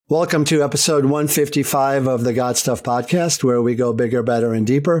Welcome to episode 155 of the God Stuff podcast, where we go bigger, better, and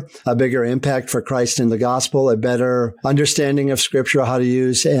deeper. A bigger impact for Christ in the gospel, a better understanding of scripture, how to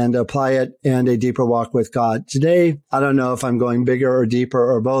use and apply it, and a deeper walk with God. Today, I don't know if I'm going bigger or deeper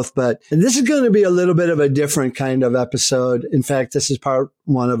or both, but this is going to be a little bit of a different kind of episode. In fact, this is part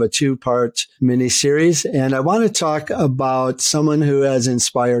one of a two-part mini-series, and I want to talk about someone who has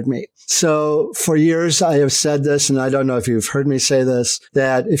inspired me. So for years, I have said this, and I don't know if you've heard me say this,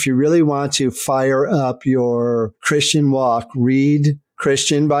 that if you really want to fire up your Christian walk, read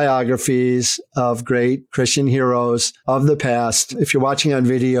Christian biographies of great Christian heroes of the past. If you're watching on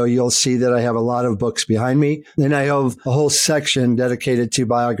video, you'll see that I have a lot of books behind me, and I have a whole section dedicated to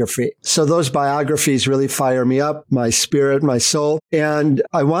biography. So those biographies really fire me up, my spirit, my soul. And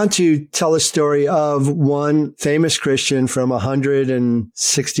I want to tell a story of one famous Christian from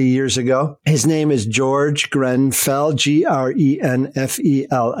 160 years ago. His name is George Grenfell, Grenfell.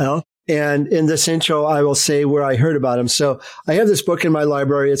 And in this intro, I will say where I heard about him. So I have this book in my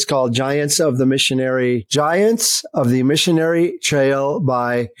library. It's called Giants of the Missionary Trail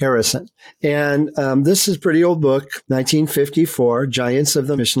by Harrison. And this is a pretty old book, 1954, Giants of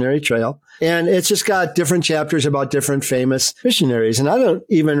the Missionary Trail. And it's just got different chapters about different famous missionaries. And I don't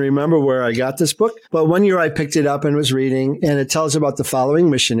even remember where I got this book, but one year I picked it up and was reading, and it tells about the following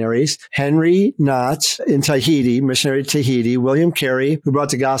missionaries: Henry Knott in Tahiti, missionary to Tahiti; William Carey, who brought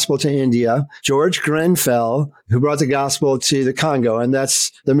the gospel to India; George Grenfell, who brought the gospel to the Congo. And that's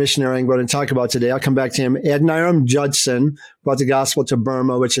the missionary I'm going to talk about today. I'll come back to him. Adoniram Judson brought the gospel to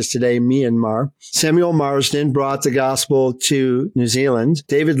Burma, which is today Myanmar. Samuel Marsden brought the gospel to New Zealand.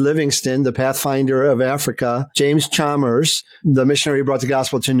 David Livingstone, the pathfinder of Africa. James Chalmers, the missionary, brought the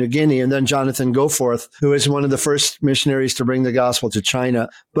gospel to New Guinea. And then Jonathan Goforth, who is one of the first missionaries to bring the gospel to China.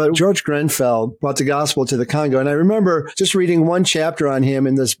 But George Grenfell brought the gospel to the Congo. And I remember just reading one chapter on him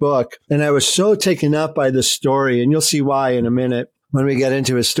in this book, and I was so taken up by the story, and you'll see why in a minute when we get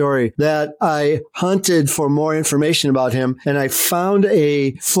into his story, that I hunted for more information about him, and I found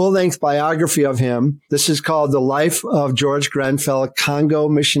a full-length biography of him. This is called The Life of George Grenfell, Congo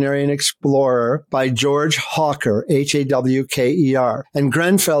Missionary and Explorer by George Hawker, Hawker. And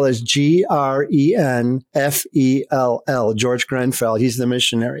Grenfell is Grenfell, George Grenfell. He's the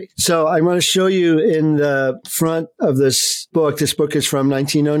missionary. So I want to show you in the front of this book. This book is from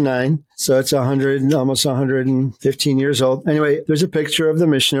 1909. So it's almost 115 years old. Anyway, there's a picture of the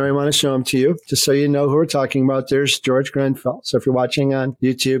missionary. I want to show him to you, just so you know who we're talking about. There's George Grenfell. So if you're watching on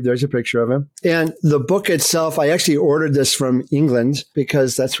YouTube, there's a picture of him. And the book itself, I actually ordered this from England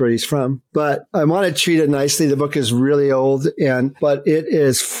because that's where he's from. But I want to treat it nicely. The book is really old, but it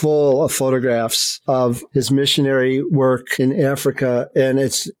is full of photographs of his missionary work in Africa. And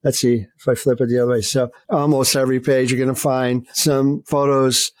it's, let's see if I flip it the other way. So almost every page, you're going to find some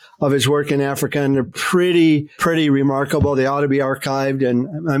photos of his work in Africa, and they're pretty remarkable. They ought to be archived, and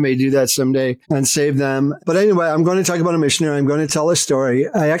I may do that someday and save them. But anyway, I'm going to talk about a missionary. I'm going to tell a story.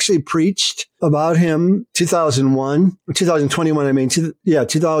 I actually preached about him 2002.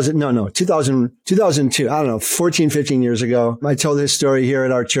 14, 15 years ago. I told his story here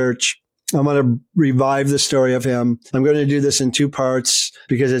at our church. I want to revive the story of him. I'm going to do this in two parts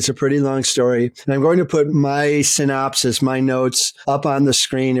because it's a pretty long story. And I'm going to put my synopsis, my notes up on the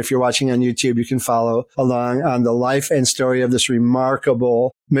screen. If you're watching on YouTube, you can follow along on the life and story of this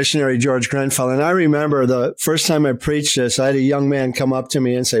remarkable missionary, George Grenfell. And I remember the first time I preached this, I had a young man come up to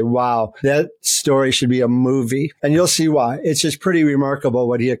me and say, wow, that story should be a movie. And you'll see why. It's just pretty remarkable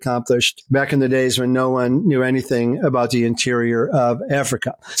what he accomplished back in the days when no one knew anything about the interior of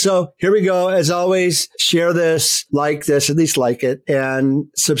Africa. So here we go. As always, share this, at least like it, and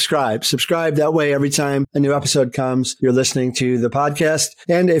subscribe. Subscribe. That way, every time a new episode comes, you're listening to the podcast.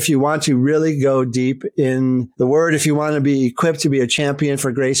 And if you want to really go deep in the word, if you want to be equipped to be a champion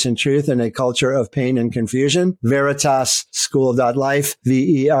for grace and truth in a culture of pain and confusion, veritasschool.life,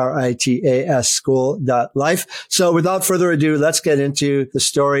 Veritas school.life. So without further ado, let's get into the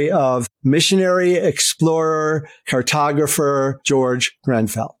story of missionary, explorer, cartographer, George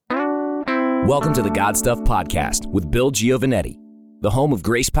Grenfell. Welcome to the God Stuff Podcast with Bill Giovanetti, the home of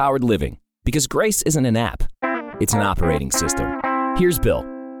grace-powered living, because grace isn't an app, it's an operating system. Here's Bill.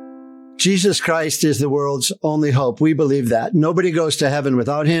 Jesus Christ is the world's only hope. We believe that. Nobody goes to heaven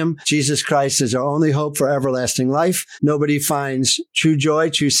without him. Jesus Christ is our only hope for everlasting life. Nobody finds true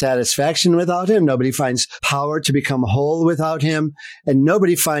joy, true satisfaction without him. Nobody finds power to become whole without him. And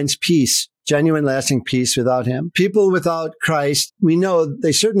nobody finds peace, genuine, lasting peace without him. People without Christ, we know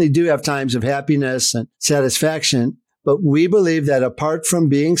they certainly do have times of happiness and satisfaction, but we believe that apart from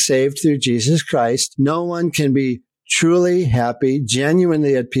being saved through Jesus Christ, no one can be truly happy,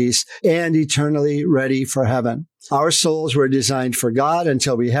 genuinely at peace, and eternally ready for heaven. Our souls were designed for God.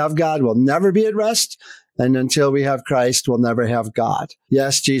 Until we have God, we'll never be at rest. And until we have Christ, we'll never have God.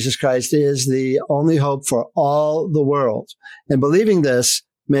 Yes, Jesus Christ is the only hope for all the world. And believing this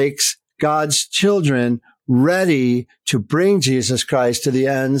makes God's children ready to bring Jesus Christ to the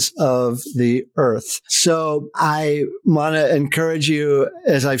ends of the earth. So I want to encourage you,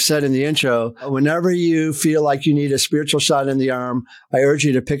 as I've said in the intro, whenever you feel like you need a spiritual shot in the arm, I urge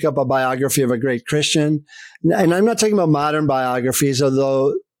you to pick up a biography of a great Christian. And I'm not talking about modern biographies,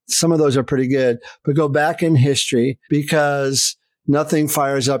 although some of those are pretty good, but go back in history, because nothing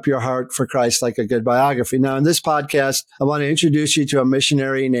fires up your heart for Christ like a good biography. Now, in this podcast, I want to introduce you to a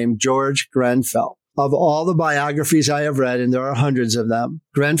missionary named George Grenfell. Of all the biographies I have read, and there are hundreds of them,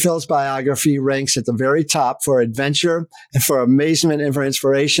 Grenfell's biography ranks at the very top for adventure and for amazement and for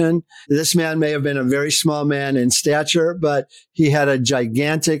inspiration. This man may have been a very small man in stature, but he had a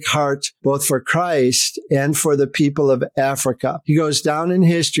gigantic heart both for Christ and for the people of Africa. He goes down in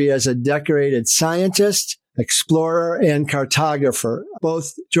history as a decorated scientist, explorer, and cartographer.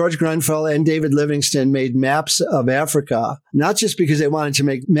 Both George Grenfell and David Livingstone made maps of Africa, not just because they wanted to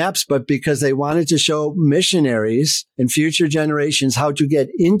make maps, but because they wanted to show missionaries and future generations how to get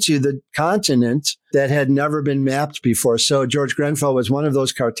into the continent that had never been mapped before. So George Grenfell was one of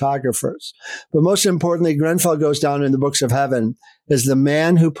those cartographers. But most importantly, Grenfell goes down in the books of heaven as the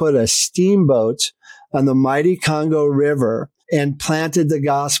man who put a steamboat on the mighty Congo River and planted the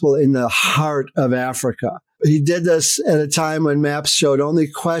gospel in the heart of Africa. He did this at a time when maps showed only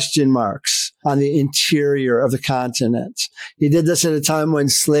question marks on the interior of the continent. He did this at a time when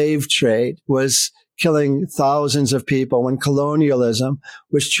slave trade was killing thousands of people, when colonialism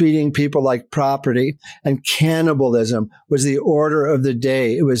was treating people like property, and cannibalism was the order of the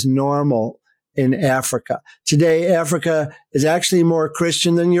day. It was normal in Africa. Today, Africa is actually more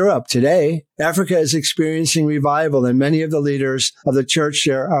Christian than Europe. Today, Africa is experiencing revival, and many of the leaders of the church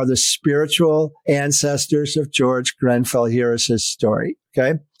there are the spiritual ancestors of George Grenfell. Here is his story.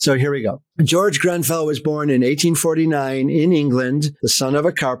 Okay, so here we go. George Grenfell was born in 1849 in England, the son of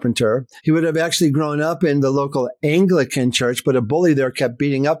a carpenter. He would have actually grown up in the local Anglican church, but a bully there kept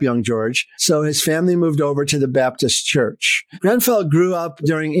beating up young George, so his family moved over to the Baptist church. Grenfell grew up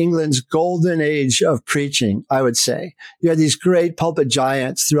during England's golden age of preaching, I would say. You had these great pulpit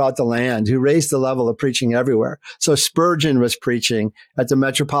giants throughout the land who raised the level of preaching everywhere. So Spurgeon was preaching at the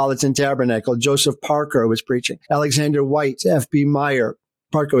Metropolitan Tabernacle. Joseph Parker was preaching. Alexander White, F.B. Meyer.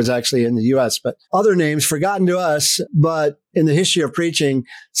 Parker was actually in the U.S., but other names forgotten to us. But in the history of preaching,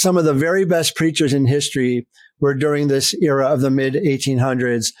 some of the very best preachers in history were during this era of the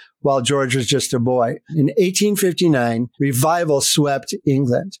mid-1800s, while George was just a boy. In 1859, revival swept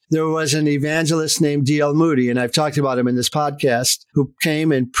England. There was an evangelist named D.L. Moody, and I've talked about him in this podcast, who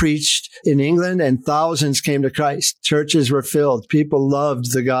came and preached in England, and thousands came to Christ. Churches were filled. People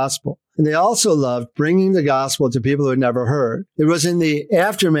loved the gospel. And they also loved bringing the gospel to people who had never heard. It was in the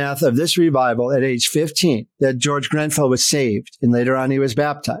aftermath of this revival at age 15 that George Grenfell was saved, and later on he was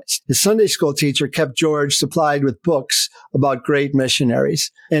baptized. His Sunday school teacher kept George supplied with books about great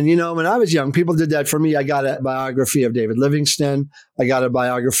missionaries. And, you know, when I was young, people did that for me. I got a biography of David Livingstone. I got a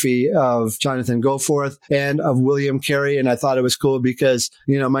biography of Jonathan Goforth and of William Carey. And I thought it was cool because,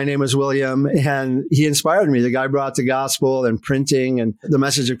 you know, my name was William and he inspired me. The guy brought the gospel and printing and the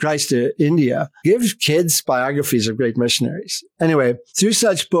message of Christ to India. Give kids biographies of great missionaries. Anyway, through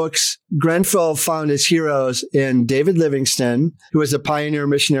such books, Grenfell found his heroes in David Livingstone, who was a pioneer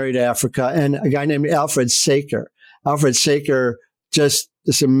missionary to Africa, and a guy named Alfred Saker. Alfred Saker, just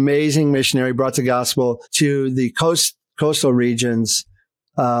this amazing missionary, brought the gospel to the coastal regions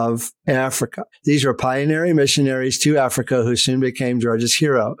of Africa. These were pioneering missionaries to Africa who soon became George's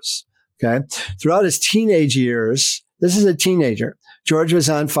heroes. Okay. Throughout his teenage years, this is a teenager. George was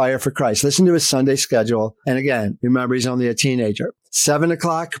on fire for Christ. Listen to his Sunday schedule. And again, remember, he's only a teenager.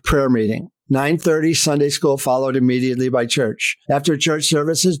 7:00 prayer meeting. 9:30 Sunday school, followed immediately by church. After church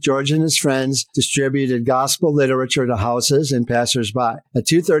services, George and his friends distributed gospel literature to houses and passersby. At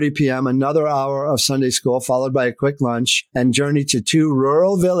 2:30 p.m., another hour of Sunday school, followed by a quick lunch, and journeyed to 2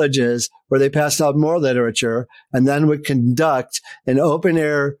 rural villages where they passed out more literature and then would conduct an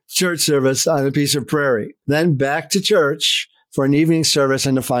open-air church service on a piece of prairie. Then back to church for an evening service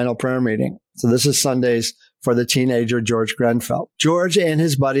and a final prayer meeting. So this is Sundays for the teenager George Grenfell. George and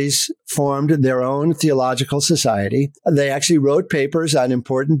his buddies formed their own theological society. They actually wrote papers on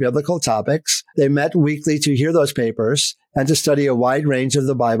important biblical topics. They met weekly to hear those papers and to study a wide range of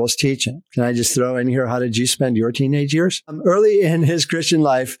the Bible's teaching. Can I just throw in here, how did you spend your teenage years? Early in his Christian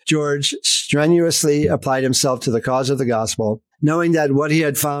life, George strenuously applied himself to the cause of the gospel, knowing that what he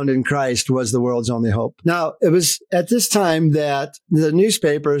had found in Christ was the world's only hope. Now, it was at this time that the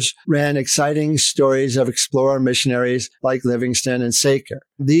newspapers ran exciting stories of explorer missionaries like Livingston and Saker.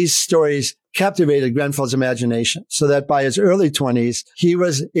 These stories captivated Grenfell's imagination, so that by his early 20s, he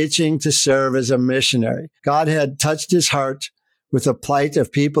was itching to serve as a missionary. God had touched his heart with the plight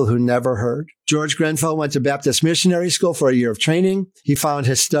of people who never heard. George Grenfell went to Baptist missionary school for a year of training. He found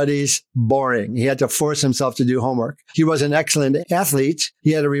his studies boring. He had to force himself to do homework. He was an excellent athlete.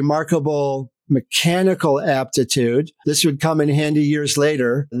 He had a remarkable mechanical aptitude. This would come in handy years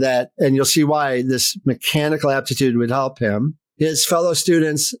later, and you'll see why this mechanical aptitude would help him. His fellow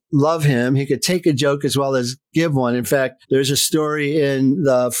students love him. He could take a joke as well as give one. In fact, there's a story in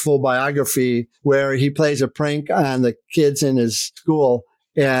the full biography where he plays a prank on the kids in his school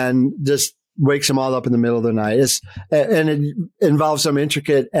and just wakes them all up in the middle of the night. And it involves some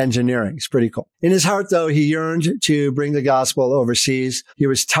intricate engineering. It's pretty cool. In his heart, though, he yearned to bring the gospel overseas. He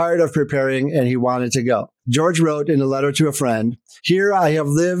was tired of preparing and he wanted to go. George wrote in a letter to a friend, "Here I have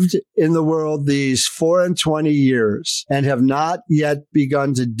lived in the world these 24 years and have not yet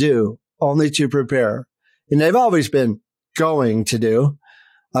begun to do, only to prepare. And they've always been going to do.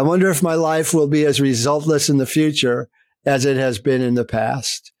 I wonder if my life will be as resultless in the future as it has been in the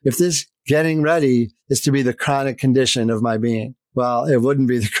past. If this getting ready is to be the chronic condition of my being." Well, it wouldn't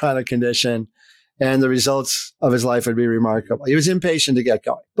be the chronic condition, and the results of his life would be remarkable. He was impatient to get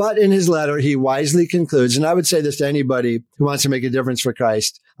going. But in his letter, he wisely concludes, and I would say this to anybody who wants to make a difference for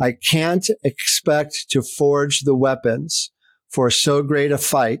Christ, I can't expect to forge the weapons for so great a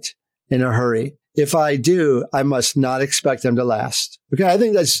fight in a hurry. If I do, I must not expect them to last. Okay, I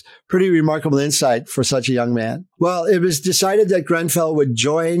think that's pretty remarkable insight for such a young man. Well, it was decided that Grenfell would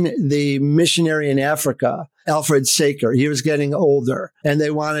join the missionary in Africa, Alfred Saker. He was getting older, and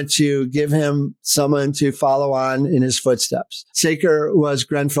they wanted to give him someone to follow on in his footsteps. Saker was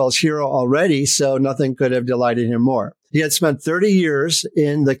Grenfell's hero already, so nothing could have delighted him more. He had spent 30 years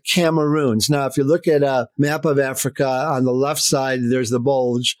in the Cameroons. Now, if you look at a map of Africa, on the left side, there's the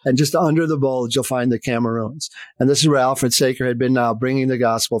bulge, and just under the bulge, you'll find the Cameroons. And this is where Alfred Saker had been now bringing the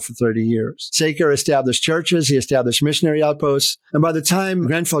gospel for 30 years. Saker established churches. He established missionary outposts. And by the time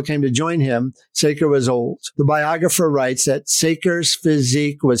Grenfell came to join him, Saker was old. The biographer writes that Saker's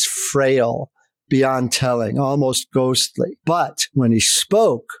physique was frail beyond telling, almost ghostly. But when he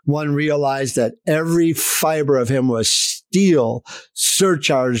spoke, one realized that every fiber of him was steel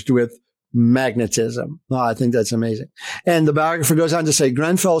surcharged with magnetism. Oh, I think that's amazing. And the biographer goes on to say,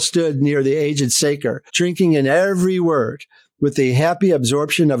 Grenfell stood near the aged Saker, drinking in every word with the happy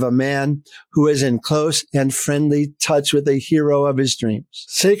absorption of a man who is in close and friendly touch with the hero of his dreams.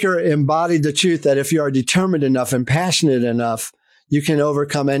 Saker embodied the truth that if you are determined enough and passionate enough, you can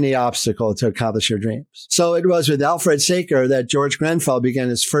overcome any obstacle to accomplish your dreams. So it was with Alfred Saker that George Grenfell began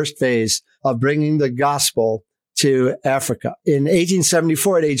his first phase of bringing the gospel to Africa. In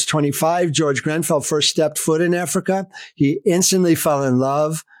 1874, at age 25, George Grenfell first stepped foot in Africa. He instantly fell in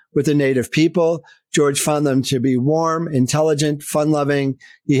love with the native people. George found them to be warm, intelligent, fun-loving.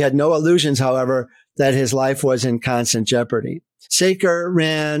 He had no illusions, however, that his life was in constant jeopardy. Saker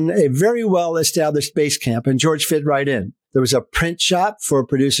ran a very well-established base camp, and George fit right in. There was a print shop for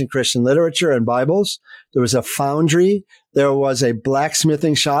producing Christian literature and Bibles. There was a foundry. There was a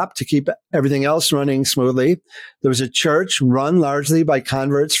blacksmithing shop to keep everything else running smoothly. There was a church run largely by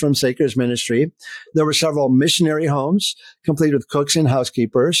converts from Saker's ministry. There were several missionary homes, complete with cooks and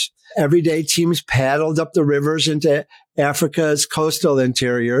housekeepers. Everyday teams paddled up the rivers into Africa's coastal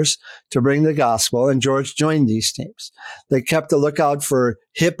interiors to bring the gospel, and George joined these teams. They kept a lookout for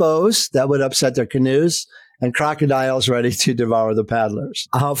hippos that would upset their canoes and crocodiles ready to devour the paddlers.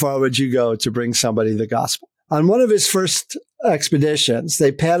 How far would you go to bring somebody the gospel? On one of his first expeditions,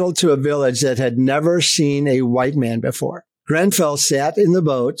 they paddled to a village that had never seen a white man before. Grenfell sat in the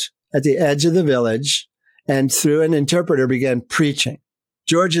boat at the edge of the village and through an interpreter began preaching.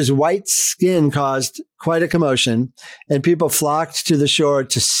 George's white skin caused quite a commotion, and people flocked to the shore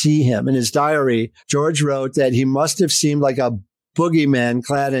to see him. In his diary, George wrote that he must have seemed like a boogeyman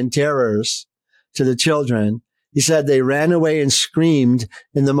clad in terrors to the children. He said they ran away and screamed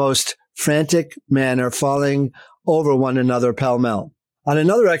in the most frantic manner, falling over one another pell-mell. On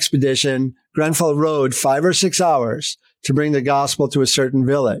another expedition, Grenfell rode 5 or 6 hours to bring the gospel to a certain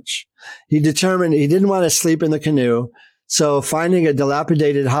village. He determined he didn't want to sleep in the canoe, so finding a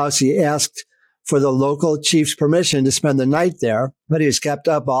dilapidated house, he asked for the local chief's permission to spend the night there, but he was kept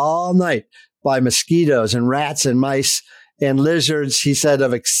up all night by mosquitoes and rats and mice and lizards, he said,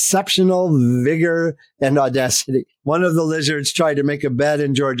 of exceptional vigor and audacity. One of the lizards tried to make a bed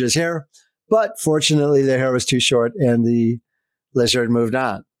in George's hair, but fortunately the hair was too short and the lizard moved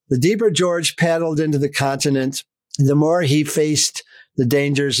on. The deeper George paddled into the continent, the more he faced the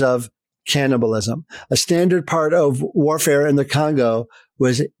dangers of cannibalism. A standard part of warfare in the Congo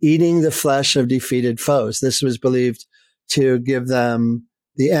was eating the flesh of defeated foes. This was believed to give them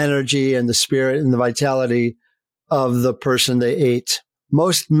the energy and the spirit and the vitality of the person they ate.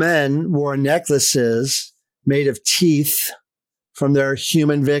 Most men wore necklaces made of teeth from their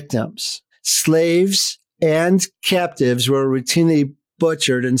human victims. Slaves and captives were routinely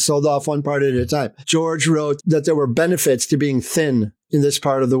butchered and sold off one part at a time. George wrote that there were benefits to being thin in this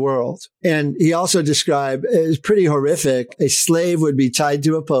part of the world. And he also described, it was pretty horrific, a slave would be tied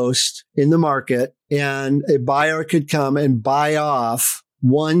to a post in the market and a buyer could come and buy off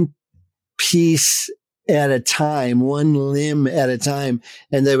one piece at a time, one limb at a time,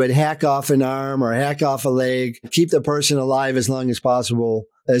 and they would hack off an arm or hack off a leg, keep the person alive as long as possible.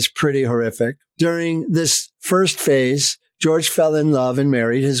 It's pretty horrific. During this first phase, George fell in love and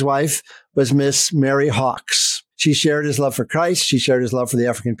married. His wife was Miss Mary Hawkes. She shared his love for Christ. She shared his love for the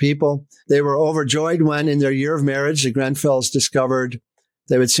African people. They were overjoyed when, in their year of marriage, the Grenfells discovered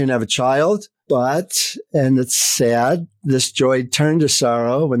they would soon have a child. But, and it's sad, this joy turned to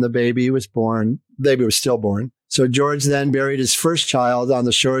sorrow when the baby was born. The baby was stillborn. So George then buried his first child on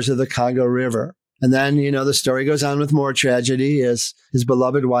the shores of the Congo River. And then, the story goes on with more tragedy as his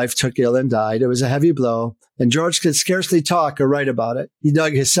beloved wife took ill and died. It was a heavy blow, and George could scarcely talk or write about it. He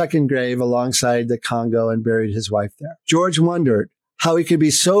dug his second grave alongside the Congo and buried his wife there. George wondered how he could be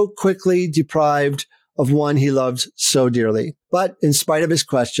so quickly deprived of one he loved so dearly. But in spite of his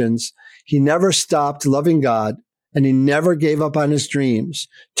questions, he never stopped loving God, and he never gave up on his dreams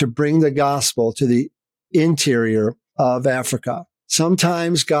to bring the gospel to the interior of Africa.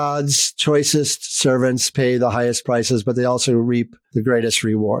 Sometimes God's choicest servants pay the highest prices, but they also reap the greatest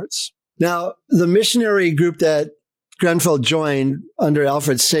rewards. Now, the missionary group that Grenfell joined under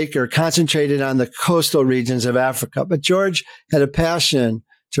Alfred Saker concentrated on the coastal regions of Africa, but George had a passion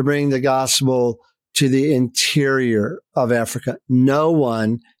to bring the gospel to the interior of Africa. No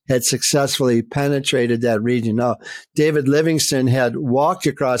one had successfully penetrated that region. Now, David Livingstone had walked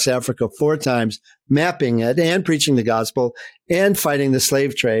across Africa 4 times, mapping it and preaching the gospel and fighting the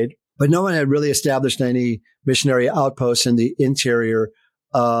slave trade, but no one had really established any missionary outposts in the interior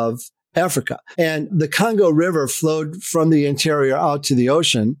of Africa. And the Congo River flowed from the interior out to the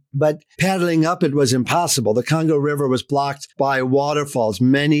ocean, but paddling up it was impossible. The Congo River was blocked by waterfalls,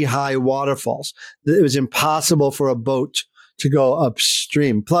 many high waterfalls. It was impossible for a boat to go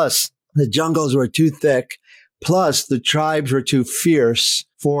upstream. Plus, the jungles were too thick. Plus, the tribes were too fierce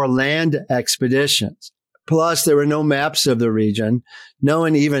for land expeditions. Plus, there were no maps of the region. No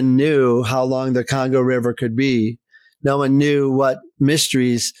one even knew how long the Congo River could be. No one knew what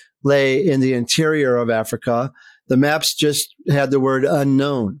mysteries lay in the interior of Africa. The maps just had the word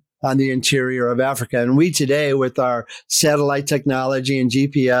unknown on the interior of Africa. And we today, with our satellite technology and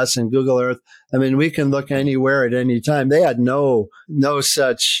GPS and Google Earth, we can look anywhere at any time. They had no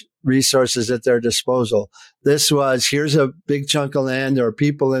such resources at their disposal. This was, here's a big chunk of land. There are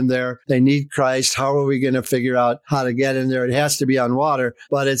people in there. They need Christ. How are we going to figure out how to get in there? It has to be on water,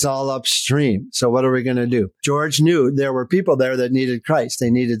 but it's all upstream. So what are we going to do? George knew there were people there that needed Christ. They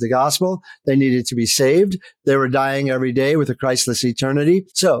needed the gospel. They needed to be saved. They were dying every day with a Christless eternity.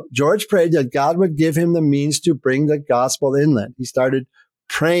 So George prayed that God would give him the means to bring the gospel inland. He started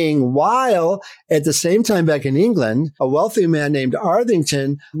praying while at the same time back in England, a wealthy man named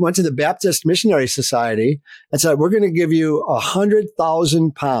Arthington went to the Baptist Missionary Society and said, we're going to give you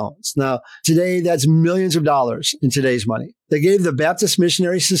 £100,000. Now, today, that's millions of dollars in today's money. They gave the Baptist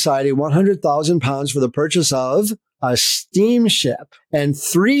Missionary Society £100,000 for the purchase of a steamship and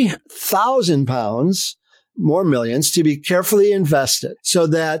 £3,000, more millions, to be carefully invested so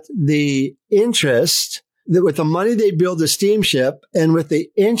that the interest, that with the money they build the steamship and with the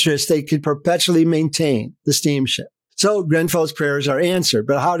interest, they could perpetually maintain the steamship. So Grenfell's prayers are answered.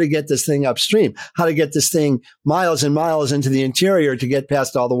 But how to get this thing upstream? How to get this thing miles and miles into the interior to get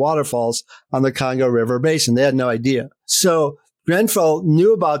past all the waterfalls on the Congo River basin? They had no idea. So Grenfell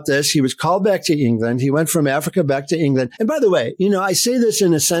knew about this. He was called back to England. He went from Africa back to England. And by the way, I say this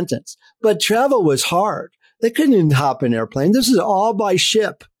in a sentence, but travel was hard. They couldn't even hop an airplane. This is all by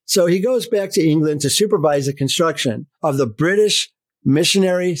ship. So he goes back to England to supervise the construction of the British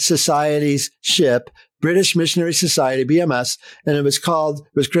Missionary Society's ship, British Missionary Society, BMS, and it was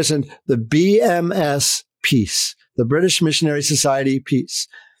christened the BMS Peace, the British Missionary Society Peace.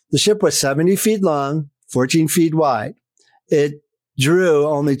 The ship was 70 feet long, 14 feet wide. It drew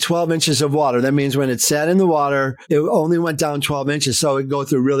only 12 inches of water. That means when it sat in the water, it only went down 12 inches. So it would go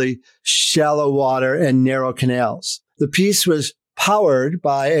through really shallow water and narrow canals. The Peace was powered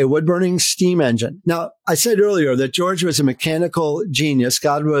by a wood-burning steam engine. Now, I said earlier that George was a mechanical genius.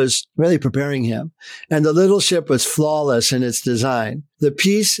 God was really preparing him. And the little ship was flawless in its design. The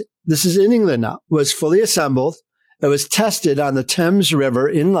Peace, this is in England now, was fully assembled. It was tested on the Thames River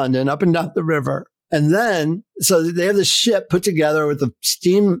in London, up and down the river. And then, so they have the ship put together with the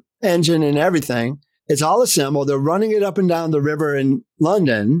steam engine and everything. It's all assembled. They're running it up and down the river in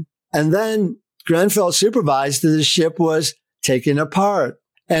London. And then Grenfell supervised that the ship was taken apart.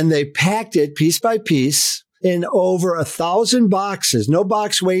 And they packed it piece by piece in over 1,000 boxes. No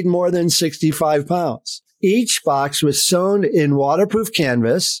box weighed more than 65 pounds. Each box was sewn in waterproof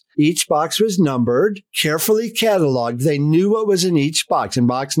canvas. Each box was numbered, carefully cataloged. They knew what was in each box. In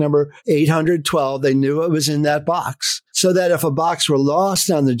box number 812, they knew what was in that box. So that if a box were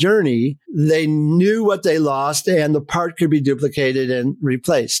lost on the journey, they knew what they lost and the part could be duplicated and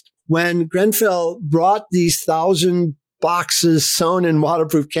replaced. When Grenfell brought these 1,000 boxes sewn in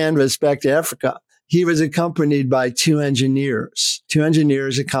waterproof canvas back to Africa, he was accompanied by two engineers. Two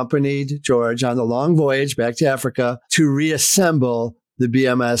engineers accompanied George on the long voyage back to Africa to reassemble the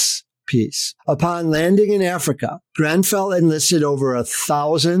BMS Peace. Upon landing in Africa, Grenfell enlisted over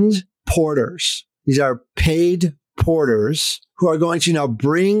 1,000 porters. These are paid porters who are going to now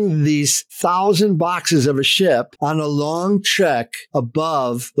bring these 1,000 boxes of a ship on a long trek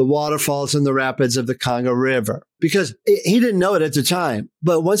above the waterfalls and the rapids of the Congo River. Because he didn't know it at the time.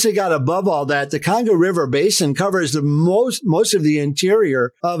 But once they got above all that, the Congo River basin covers the most of the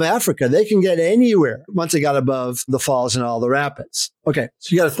interior of Africa. They can get anywhere once they got above the falls and all the rapids. Okay,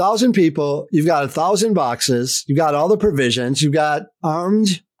 so you got 1,000 people, you've got 1,000 boxes, you've got all the provisions, you've got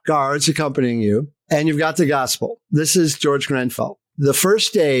armed guards accompanying you, and you've got the gospel. This is George Grenfell. The first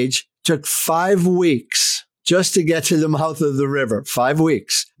stage took 5 weeks just to get to the mouth of the river. 5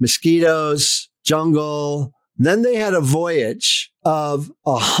 weeks. Mosquitoes, jungle. Then they had a voyage of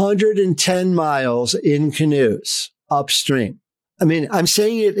 110 miles in canoes upstream. I mean, I'm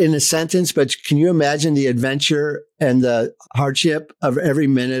saying it in a sentence, but can you imagine the adventure and the hardship of every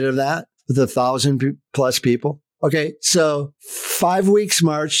minute of that with 1,000 plus people? Okay, so 5 weeks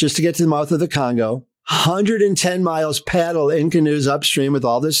march just to get to the mouth of the Congo, 110 miles paddle in canoes upstream with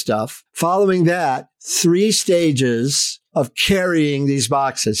all this stuff. Following that, 3 stages of carrying these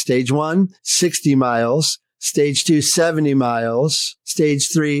boxes. Stage 1, 60 miles. Stage 2, 70 miles.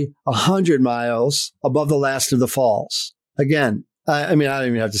 Stage 3, 100 miles above the last of the falls. Again, I mean, I don't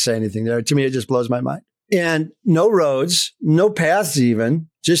even have to say anything there. To me, it just blows my mind. And no roads, no paths even,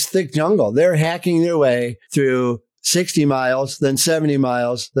 just thick jungle. They're hacking their way through 60 miles, then 70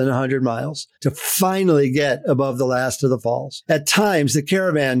 miles, then 100 miles to finally get above the last of the falls. At times, the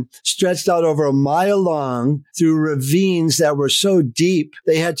caravan stretched out over a mile long through ravines that were so deep,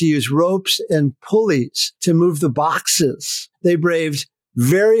 they had to use ropes and pulleys to move the boxes. They braved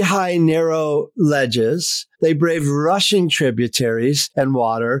very high, narrow ledges. They braved rushing tributaries and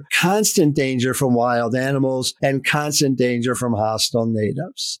water, constant danger from wild animals, and constant danger from hostile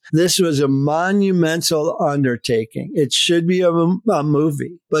natives. This was a monumental undertaking. It should be a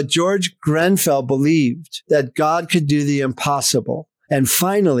movie. But George Grenfell believed that God could do the impossible. And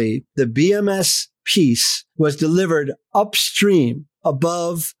finally, the BMS Peace was delivered upstream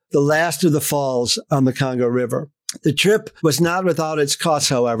above the last of the falls on the Congo River. The trip was not without its costs,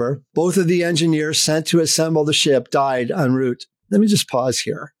 however. Both of the engineers sent to assemble the ship died en route. Let me just pause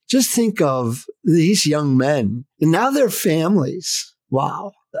here. Just think of these young men and now their families.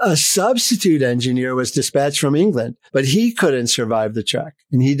 Wow. A substitute engineer was dispatched from England, but he couldn't survive the trek,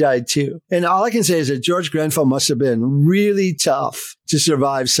 and he died too. And all I can say is that George Grenfell must have been really tough to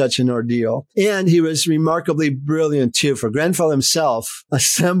survive such an ordeal. And he was remarkably brilliant too, for Grenfell himself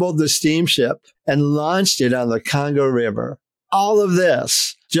assembled the steamship and launched it on the Congo River. All of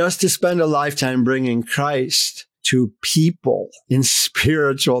this just to spend a lifetime bringing Christ to people in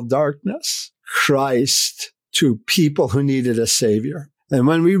spiritual darkness. Christ to people who needed a savior. And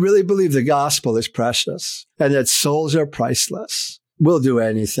when we really believe the gospel is precious and that souls are priceless, we'll do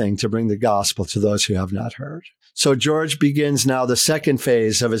anything to bring the gospel to those who have not heard. So George begins now the second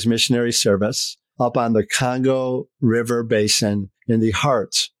phase of his missionary service up on the Congo River Basin in the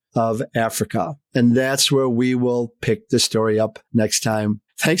heart of Africa. And that's where we will pick the story up next time.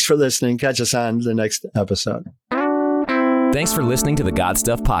 Thanks for listening. Catch us on the next episode. Thanks for listening to the God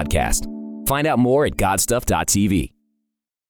Stuff Podcast. Find out more at godstuff.tv.